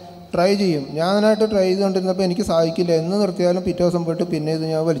ഇങ്ങനെ ട്രൈ ചെയ്യും. ഞാനായിട്ട് ട്രൈ ചെയ്തുകൊണ്ടിരുന്നപ്പോൾ എനിക്ക് സാധിക്കില്ല, എന്ന് നിർത്തിയാലും പിറ്റേ ദിവസം പോയിട്ട് പിന്നെ ഇത്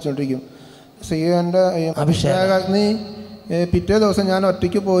ഞാൻ വലിച്ചുകൊണ്ടിരിക്കും. സെഹിയോൻ്റെ അഭിഷേകാഗ്നി പിറ്റേ ദിവസം ഞാൻ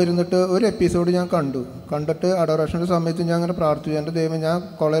ഒറ്റയ്ക്ക് പോയിരുന്നിട്ട് ഒരു എപ്പിസോഡ് ഞാൻ കണ്ടിട്ട് അഡോറേഷൻ്റെ സമയത്ത് ഞാൻ അങ്ങനെ പ്രാർത്ഥിച്ചു, എൻ്റെ ദൈവം ഞാൻ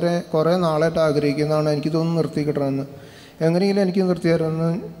കുറേ നാളായിട്ട് ആഗ്രഹിക്കുന്നതാണ്, എനിക്കിതൊന്നും നിർത്തി കിട്ടണമെന്ന്, എങ്ങനെയെങ്കിലും എനിക്ക് നിർത്തിയാരെന്ന്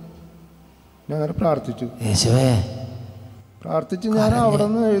ഞാൻ അങ്ങനെ പ്രാർത്ഥിച്ചു. പ്രാർത്ഥിച്ച് ഞാൻ അവിടെ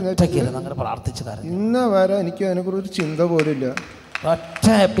നിന്ന് എഴുന്നേറ്റ് ഇന്ന വരെ എനിക്ക് അതിനെക്കുറിച്ച് ചിന്ത പോലില്ല. ഒറ്റ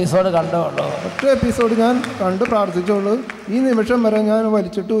എപ്പിസോഡ് കണ്ടോളൂ, ഒറ്റ എപ്പിസോഡ് ഞാൻ കണ്ട് പ്രാർത്ഥിച്ചോളൂ. ഈ നിമിഷം വരെ ഞാൻ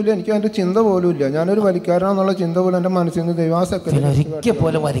വലിച്ചിട്ടുമില്ല, എനിക്ക് അതിൻ്റെ ചിന്ത പോലും ഇല്ല. ഞാനൊരു വലിക്കാരനാന്നുള്ള ചിന്ത പോലും എൻ്റെ മനസ്സിൽ നിന്ന് ദൈവം ഒരിക്കൽ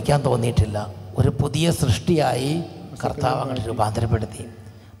പോലും വലിക്കാൻ തോന്നിയിട്ടില്ല. ഒരു പുതിയ സൃഷ്ടിയായി കർത്താവ് അങ്ങോട്ട് രൂപാന്തരപ്പെടുത്തി.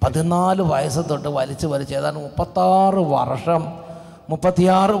 14 വയസ്സ് തൊട്ട് വലിച്ച് ഏതാണ്ട് 36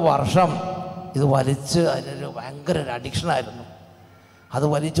 വർഷം ഇത് വലിച്ച് അതിനൊരു ഭയങ്കര ഒരു അഡിക്ഷനായിരുന്നു. അത്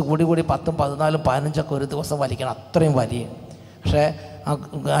വലിച്ച് കൂടി 10, 14, 15 ഒരു ദിവസം വലിക്കണം, അത്രയും വലിയ. പക്ഷേ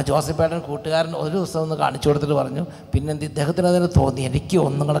ആ ജോസഫേട്ടൻ കൂട്ടുകാരൻ ഒരു ദിവസം ഒന്ന് കാണിച്ചു കൊടുത്തിട്ട് പറഞ്ഞു, പിന്നെ ഇദ്ദേഹത്തിന് അതിന് തോന്നി എനിക്ക്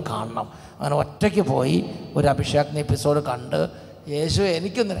ഒന്നും കൂടെ കാണണം. അങ്ങനെ ഒറ്റയ്ക്ക് പോയി ഒരു അഭിഷേക് എപ്പിസോഡ് കണ്ട് യേശു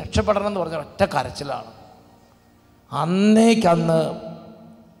എനിക്കൊന്ന് രക്ഷപ്പെടണം എന്ന് പറഞ്ഞ ഒറ്റ കരച്ചിലാണ്. അന്നേക്കന്ന്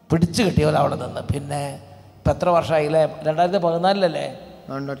പിടിച്ചു കിട്ടിയവർ അവിടെ നിന്ന്. പിന്നെ ഇപ്പം എത്ര വർഷമായില്ലേ? 2014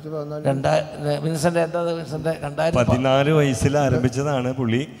 വിൻസെൻ്റ് 14 വയസ്സിൽ ആരംഭിച്ചതാണ്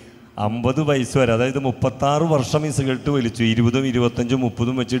പുള്ളി. 50 വയസ്സ് വരെ, അതായത് 36 വർഷം ഈ സിഗരറ്റ് വലിച്ചു. 20, 25,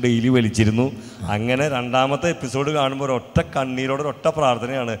 30 വെച്ച് ഡെയിലി വലിച്ചിരുന്നു. അങ്ങനെ രണ്ടാമത്തെ എപ്പിസോഡ് കാണുമ്പോൾ ഒരൊറ്റ കണ്ണീരോടെ ഒരൊറ്റ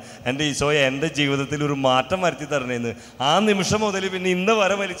പ്രാർത്ഥനയാണ്, എൻ്റെ ഈശോയെ എൻ്റെ ജീവിതത്തിൽ ഒരു മാറ്റം വരുത്തി തരണേന്ന്. ആ നിമിഷം മുതൽ പിന്നെ ഇന്ന്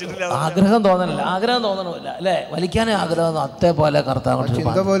വരെ വലിച്ചിട്ടില്ല. ആഗ്രഹം തോന്നണില്ല അല്ലേ? വലിക്കാനേ ആഗ്രഹം. അതേപോലെ കർത്താവ്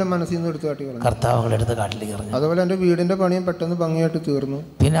എടുത്ത് കാട്ടിലേക്ക് എറിഞ്ഞു. അതുപോലെ എൻ്റെ വീടിൻ്റെ പണിയും പെട്ടെന്ന് ഭംഗിയായിട്ട് തീർന്നു.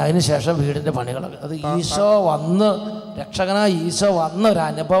 പിന്നെ അതിനുശേഷം വീടിൻ്റെ പണികളൊക്കെ അത് രക്ഷകനായ ഈശോ വന്ന ഒരു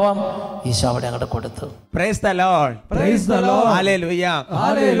അനുഭവം ഈശോ അവിടെ അങ്ങോട്ട് കൊടുത്തു. Praise the Lord, praise the Lord, hallelujah,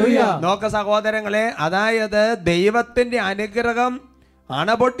 hallelujah. നോക്ക സഹോദരങ്ങളെ, അതായത് ദൈവത്തിന്റെ അനുഗ്രഹം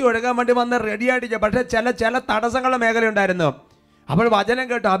അണപൊട്ടി ഒഴുകാൻ വേണ്ടി വന്ന് റെഡി ആയിട്ട്, പക്ഷെ ചില തടസ്സങ്ങളുടെ മേഖലയുണ്ടായിരുന്നു. അപ്പോൾ വചനം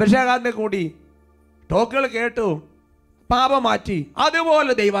കേട്ടു, അഭിഷേകാഗ്നി കൂടി, ടോക്കുകൾ കേട്ടു, പാപം മാറ്റി,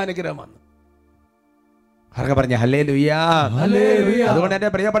 അതുപോലെ ദൈവാനുഗ്രഹം വന്നു. അവർക്ക് പറഞ്ഞ ഹല്ലേലൂയ, ഹല്ലേലൂയ. അതുകൊണ്ട് എൻ്റെ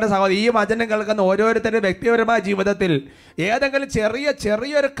പ്രിയപ്പെട്ട സഹോദരൻ, ഈ വചനം കേൾക്കുന്ന ഓരോരുത്തരുടെ വ്യക്തിപരമായ ജീവിതത്തിൽ ഏതെങ്കിലും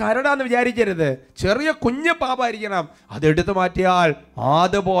ചെറിയൊരു കരടാന്ന് വിചാരിക്കരുത്. ചെറിയ കുഞ്ഞു പാപമായിരിക്കണം, അതെടുത്തു മാറ്റിയാൽ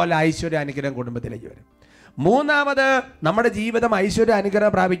അതുപോലെ ഐശ്വര്യ അനുഗ്രഹം കുടുംബത്തിലേക്ക് വരും. മൂന്നാമത്, നമ്മുടെ ജീവിതം ഐശ്വര്യ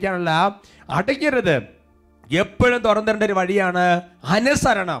അനുഗ്രഹം പ്രാപിക്കാനുള്ള അടയ്ക്കരുത്, എപ്പോഴും തുറന്നിടേണ്ട ഒരു വഴിയാണ്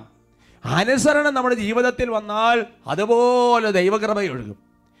അനുസരണം. നമ്മുടെ ജീവിതത്തിൽ വന്നാൽ അതുപോലെ ദൈവകൃപ ഒഴുകും.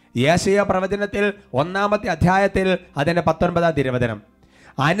 യേശയ്യാ പ്രവചനത്തിൽ 1-ാമത്തെ അധ്യായത്തിൽ അതിൻ്റെ 19-ാം തിരുവചനം,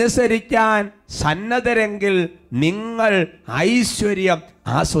 അനുസരിക്കാൻ സന്നദ്ധരെങ്കിൽ നിങ്ങൾ ഐശ്വര്യം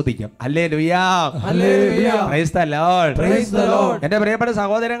ആസ്വദിക്കും. ഹല്ലേലൂയാ, പ്രൈസ് ദി ലോർഡ്. എന്റെ പ്രിയപ്പെട്ട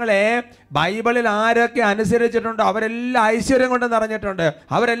സഹോദരങ്ങളെ, ബൈബിളിൽ ആരൊക്കെ അനുസരിച്ചിട്ടുണ്ടോ അവരെല്ലാം ഐശ്വര്യം കൊണ്ട് നിറഞ്ഞിട്ടുണ്ട്,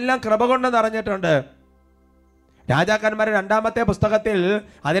 അവരെല്ലാം കൃപ കൊണ്ട് നിറഞ്ഞിട്ടുണ്ട്. രാജാക്കന്മാരുടെ 2-ാമത്തെ പുസ്തകത്തിൽ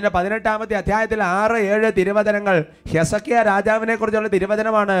അതിന്റെ 18-ാമത്തെ അധ്യായത്തിൽ 6-7 തിരുവചനങ്ങൾ ഹെസക്കിയ രാജാവിനെ കുറിച്ചുള്ള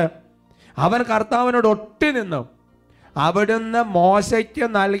തിരുവചനമാണ്. അവൻ കർത്താവിനോട് ഒട്ടി നിന്നു അവിടുന്ന് മോശയ്ക്ക്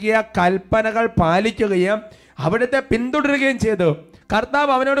നൽകിയ കൽപ്പനകൾ പാലിക്കുകയും അവിടുത്തെ പിന്തുടരുകയും ചെയ്തു.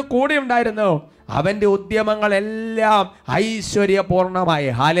 കർത്താവ് അവനോട് കൂടെ ഉണ്ടായിരുന്നു. അവന്റെ ഉദ്യമങ്ങളെല്ലാം ഐശ്വര്യപൂർണമായി.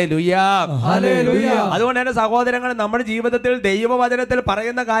 ഹല്ലേലൂയാ, ഹല്ലേലൂയാ. അതുകൊണ്ട് തന്നെ സഹോദരങ്ങൾ, നമ്മുടെ ജീവിതത്തിൽ ദൈവവചനത്തിൽ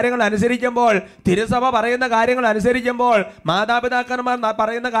പറയുന്ന കാര്യങ്ങൾ അനുസരിക്കുമ്പോൾ, തിരുസഭ പറയുന്ന കാര്യങ്ങൾ അനുസരിക്കുമ്പോൾ, മാതാപിതാക്കന്മാർ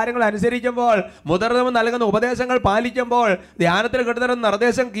പറയുന്ന കാര്യങ്ങൾ അനുസരിക്കുമ്പോൾ, മുതിർന്നവർ നൽകുന്ന ഉപദേശങ്ങൾ പാലിക്കുമ്പോൾ, ധ്യാനത്തിൽ കിട്ടുന്ന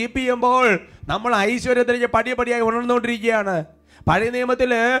നിർദ്ദേശം കീപ്പ് ചെയ്യുമ്പോൾ നമ്മൾ ഐശ്വര്യത്തിലേക്ക് പടിപടിയായി ഉണർന്നുകൊണ്ടിരിക്കുകയാണ്. പഴയ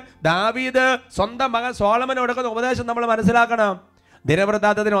നിയമത്തിൽ ദാവീദ് സ്വന്തം മകൻ സോളമന് കൊടുക്കുന്ന ഉപദേശം നമ്മൾ മനസ്സിലാക്കണം.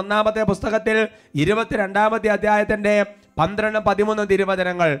 ദിനവൃത്താന്തത്തിന് 1-ാമത്തെ പുസ്തകത്തിൽ 22-ാമത്തെ അധ്യായത്തിന്റെ 12-13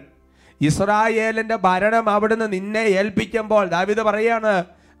 തിരുവചനങ്ങൾ. ഇസ്രായേലിന്റെ ഭരണം അവിടുന്ന് നിന്നെ ഏൽപ്പിക്കുമ്പോൾ ദാവീദ് പറയാണ്,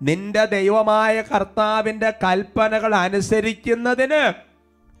 നിന്റെ ദൈവമായ കർത്താവിന്റെ കൽപ്പനകൾ അനുസരിക്കുന്നതിന്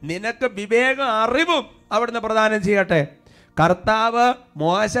നിനക്ക് വിവേകം അറിവും അവിടുന്ന് പ്രദാനം ചെയ്യട്ടെ. കർത്താവ്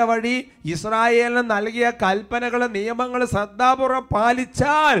മോശ വഴി ഇസ്രായേലിന് നൽകിയ കൽപ്പനകൾ നിയമങ്ങൾ ശ്രദ്ധാപൂർവം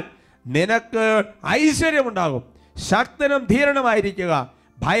പാലിച്ചാൽ നിനക്ക് ഐശ്വര്യമുണ്ടാകും. ശക്തനും ധീരനുമായിരിക്കുക,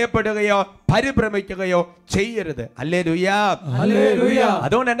 ഭയപ്പെടുകയോ പരിഭ്രമിക്കുകയോ ചെയ്യരുത്. ഹല്ലേലൂയാ, ഹല്ലേലൂയാ.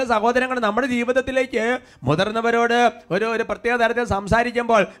 അതുകൊണ്ട് എൻ്റെ സഹോദരങ്ങൾ, നമ്മുടെ ജീവിതത്തിലേക്ക് മുതിർന്നവരോട് ഒരു പ്രത്യേക തരത്തിൽ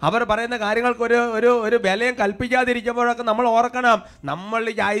സംസാരിക്കുമ്പോൾ അവർ പറയുന്ന കാര്യങ്ങൾക്ക് ഒരു വിലയും കൽപ്പിക്കാതിരിക്കുമ്പോഴൊക്കെ നമ്മൾ ഓർക്കണം, നമ്മൾ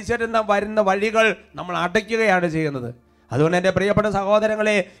ഈ ഐശ്വര്യം വരുന്ന വഴികൾ നമ്മൾ അടയ്ക്കുകയാണ് ചെയ്യുന്നത്. അതുകൊണ്ട് എൻ്റെ പ്രിയപ്പെട്ട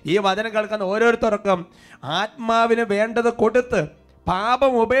സഹോദരങ്ങളെ, ഈ വചനം കേൾക്കുന്ന ഓരോരുത്തർക്കും ആത്മാവിന് വേണ്ടത് കൊടുത്ത്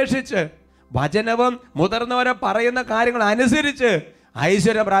പാപം ഉപേക്ഷിച്ച് വചനവും മുതിർന്നവരെ പറയുന്ന കാര്യങ്ങൾ അനുസരിച്ച്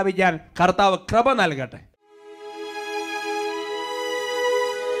ഐശ്വര്യം പ്രാപിക്കാൻ കർത്താവ് കൃപ നൽകട്ടെ.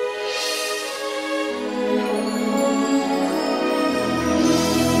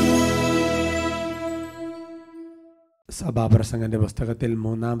 സഭാപ്രസംഗന്റെ പുസ്തകത്തിൽ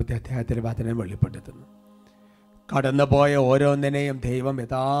 3-ാമത്തെ അധ്യായത്തിൽ വചനം വെളിപ്പെടുത്തുന്നു, കടന്നുപോയ ഓരോന്നിനെയും ദൈവം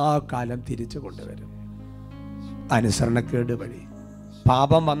യഥാകാലം തിരിച്ചു കൊണ്ടുവരും. അനുസരണക്കേട് വഴി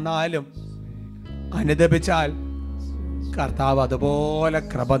പാപം വന്നാലും അനുദപിച്ചാൽ കർത്താവ് അതുപോലെ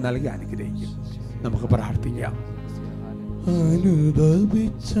കൃപ നൽകി അനുഗ്രഹിക്കും. നമുക്ക് പ്രാർത്ഥിക്കാം.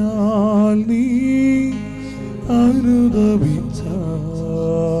 അനുദപിച്ചാൽ നീ അനുദപിച്ചാൽ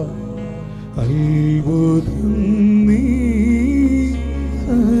അത്ഭുതം നീ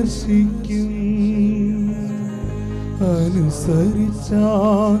ദർശിക്കും.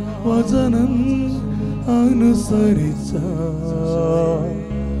 അനുസരിച്ചാൽ വചനം അനുസരിച്ചാൽ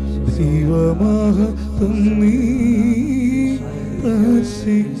ദൈവമഹത്വം നീ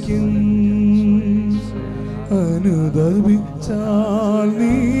ദർശിക്കും. അനുദപിച്ചാൽ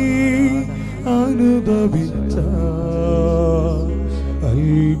നീ അനുദപിച്ചാൽ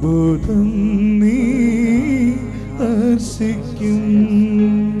അത്ഭുതം നീ ദർശിക്കും.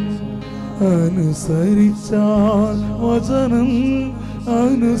 അനുസരിച്ചാൽ വചനം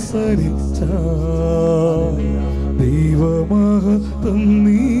അനുസരിച്ചാൽ ദൈവമഹത്വം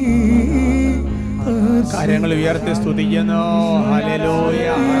നീ കാര്യങ്ങൾ ഉയർത്തി സ്തുതിക്കുന്നു. ഹല്ലേലൂയ,